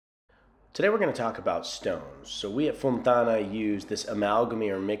Today we're going to talk about stones. So we at Fontana use this amalgamy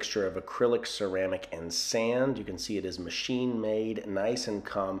or mixture of acrylic, ceramic, and sand. You can see it is machine made, nice and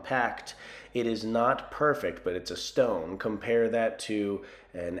compact. It is not perfect, but it's a stone. Compare that to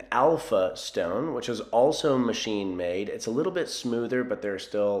an alpha stone, which is also machine made. It's a little bit smoother, but there are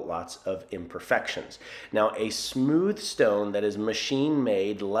still lots of imperfections. Now, a smooth stone that is machine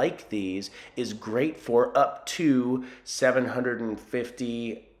made like these is great for up to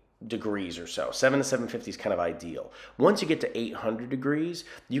 750 degrees or so. 7 to 750 is kind of ideal. Once you get to 800 degrees,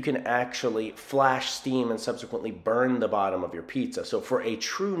 you can actually flash steam and subsequently burn the bottom of your pizza. So for a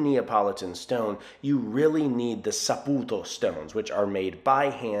true Neapolitan stone, you really need the Saputo stones, which are made by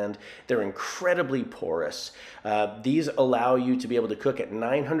hand. They're incredibly porous. These allow you to be able to cook at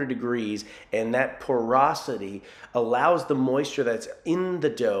 900 degrees, and that porosity allows the moisture that's in the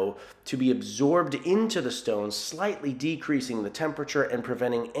dough to be absorbed into the stones, slightly decreasing the temperature and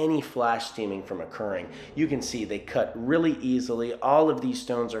preventing any flash steaming from occurring. You can see they cut really easily. All of these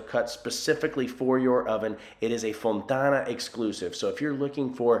stones are cut specifically for your oven. It is a Fontana exclusive. So if you're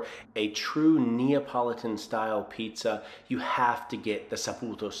looking for a true Neapolitan style pizza, you have to get the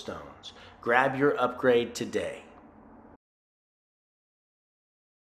Saputo Stones. Grab your upgrade today.